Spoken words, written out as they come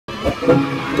I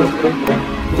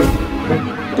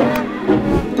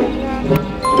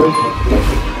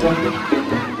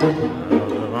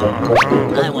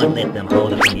won't let them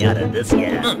hold me out of this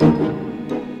yet.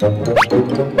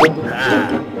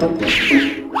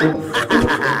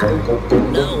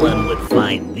 No one would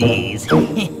find these. They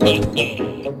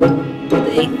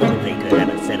thought they could have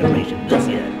a celebration this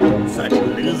year. Such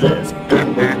losers.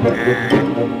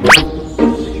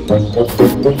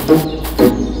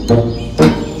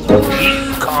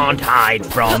 You can't hide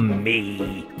from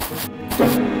me.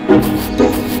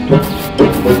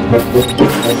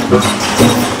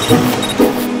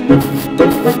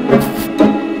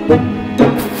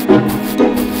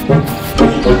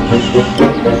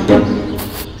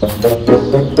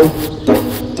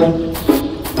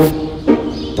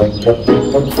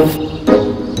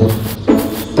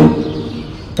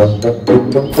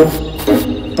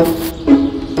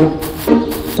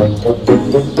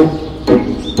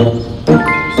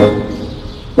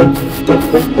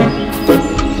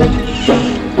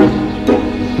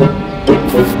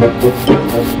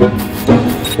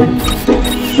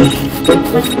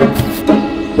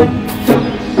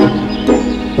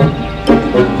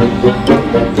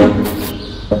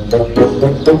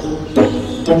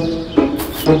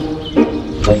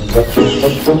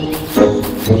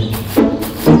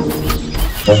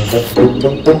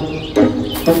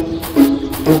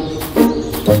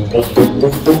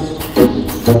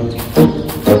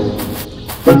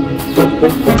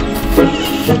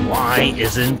 Why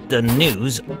isn't the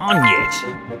news on yet?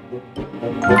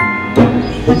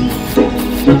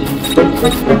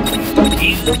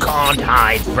 You can't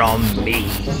hide from me.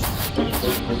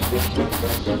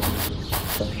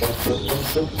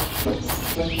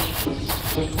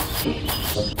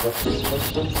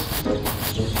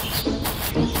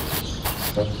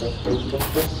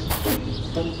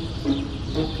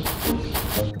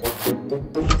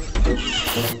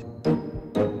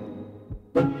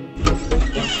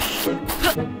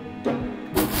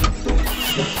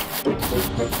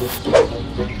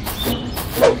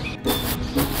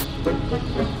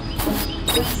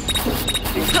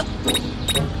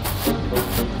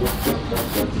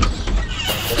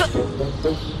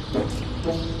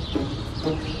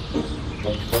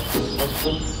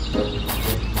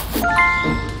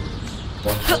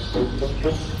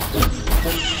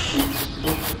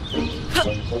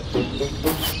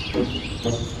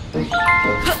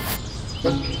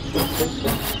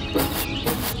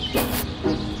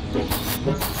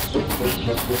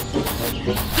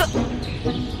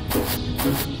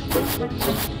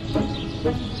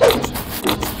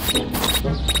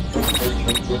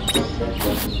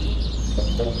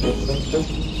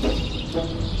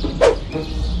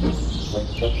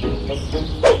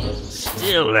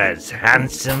 Still as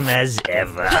handsome as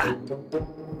ever.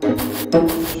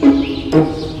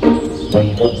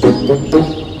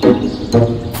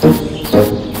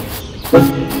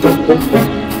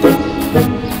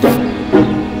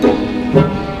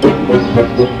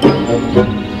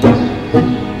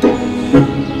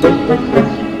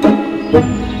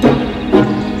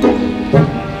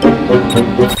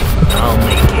 I'll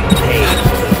make you pay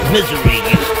for the misery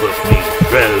you put me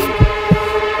through.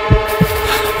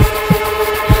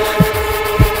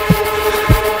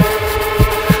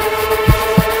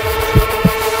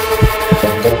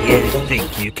 You think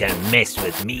you can mess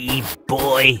with me,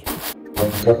 boy?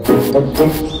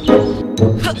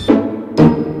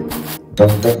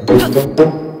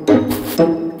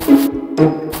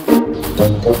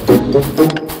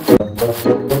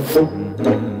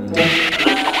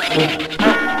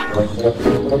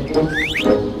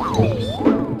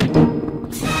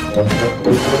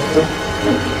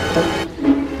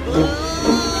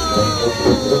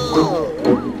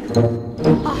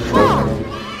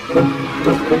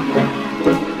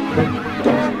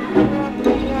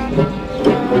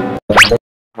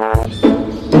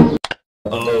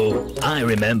 Oh, I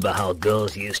remember how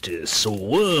girls used to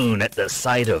swoon at the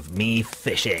sight of me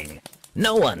fishing.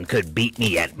 No one could beat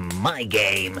me at my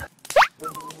game.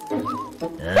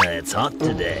 It's hot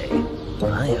today.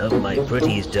 I hope my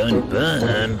pretties don't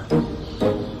burn.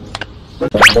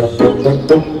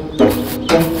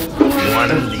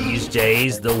 One of these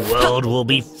days, the world will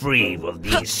be free of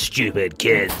these stupid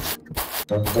kids.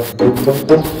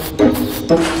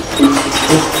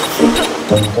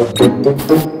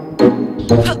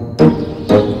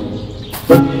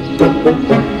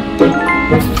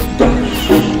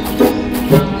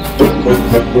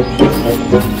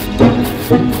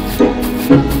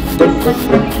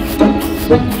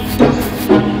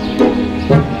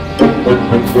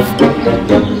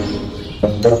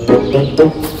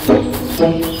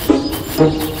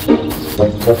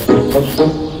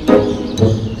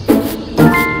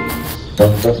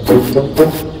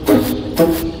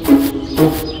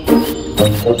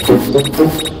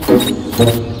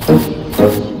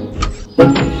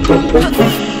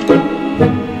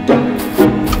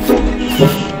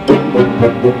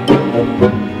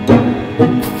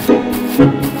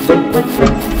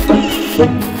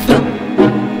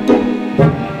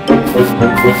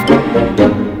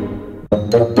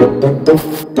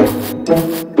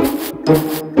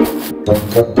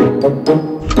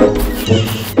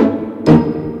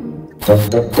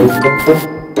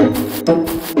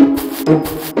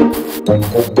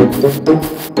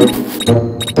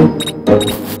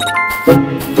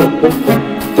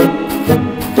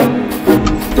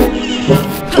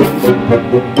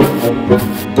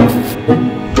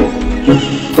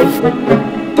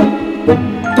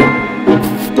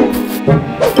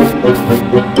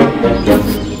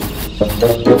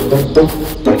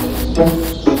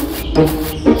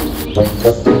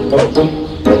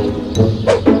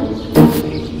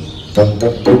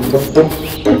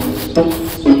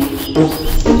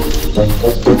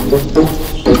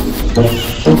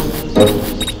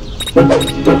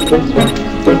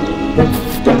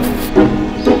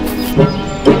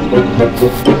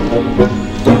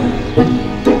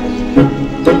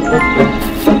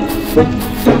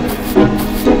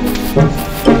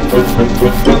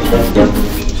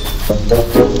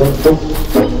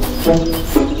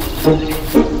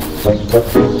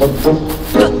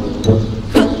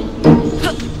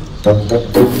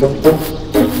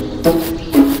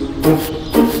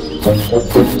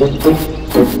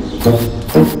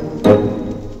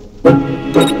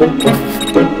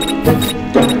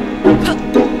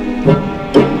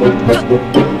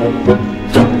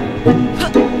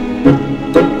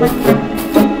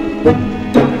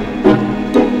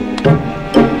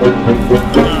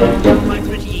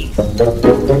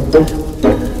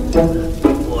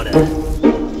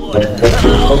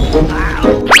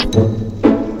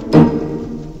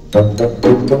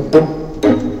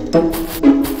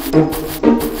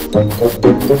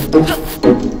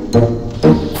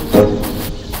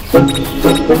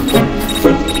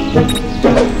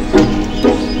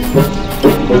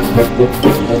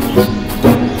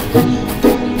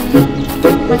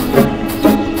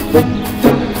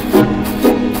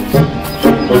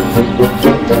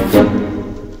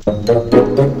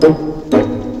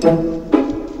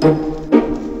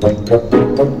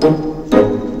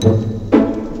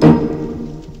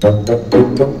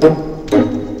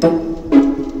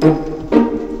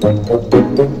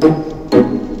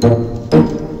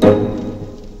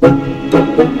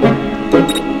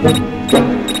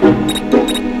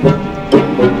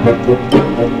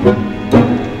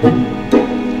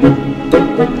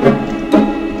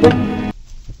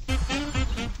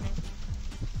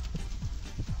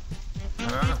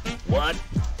 What?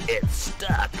 It's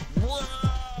stuck.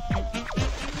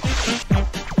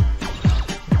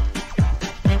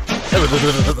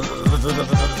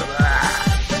 Whoa!